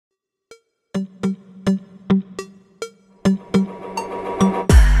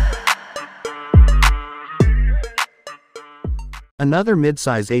Another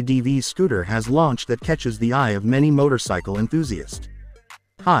midsize ADV scooter has launched that catches the eye of many motorcycle enthusiasts.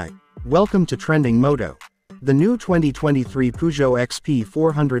 Hi, welcome to Trending Moto. The new 2023 Peugeot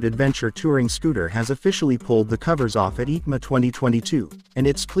XP400 adventure touring scooter has officially pulled the covers off at EICMA 2022, and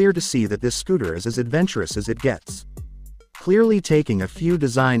it's clear to see that this scooter is as adventurous as it gets. Clearly taking a few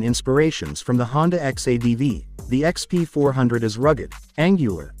design inspirations from the Honda XADV, the XP400 is rugged,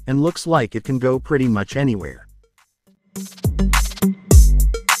 angular, and looks like it can go pretty much anywhere.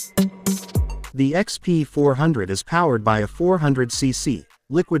 The XP400 is powered by a 400cc,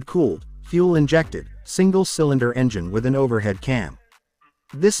 liquid-cooled, fuel-injected, single-cylinder engine with an overhead cam.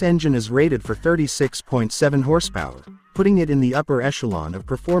 This engine is rated for 36.7 horsepower, putting it in the upper echelon of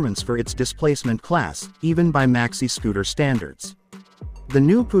performance for its displacement class, even by maxi scooter standards. The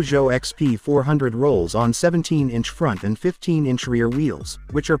new Peugeot XP400 rolls on 17-inch front and 15-inch rear wheels,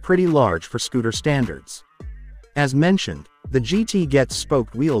 which are pretty large for scooter standards. As mentioned, the GT gets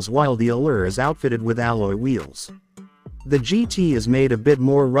spoked wheels while the 𝗟𝗚𝗓 is outfitted with alloy wheels. The GT is made a bit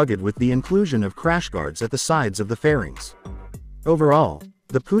more rugged with the inclusion of crash guards at the sides of the fairings. Overall,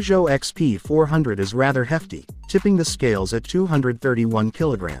 the Peugeot XP400 is rather hefty, tipping the scales at 231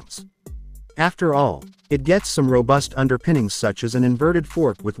 kilograms. After all, it gets some robust underpinnings such as an inverted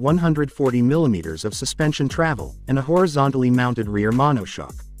fork with 140 mm of suspension travel, and a horizontally mounted rear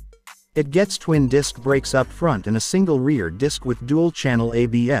monoshock. It gets twin-disc brakes up front and a single rear disc with dual-channel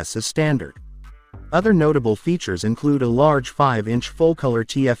ABS as standard. Other notable features include a large 5-inch full-color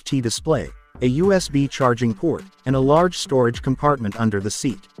TFT display, a USB charging port, and a large storage compartment under the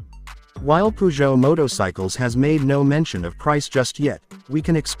seat. While Peugeot Motorcycles has made no mention of price just yet, we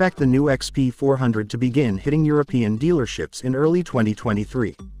can expect the new XP400 to begin hitting European dealerships in early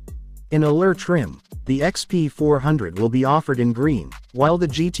 2023. In 𝗟𝗚𝗓 trim, the XP400 will be offered in green, while the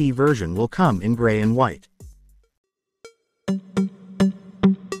GT version will come in gray and white.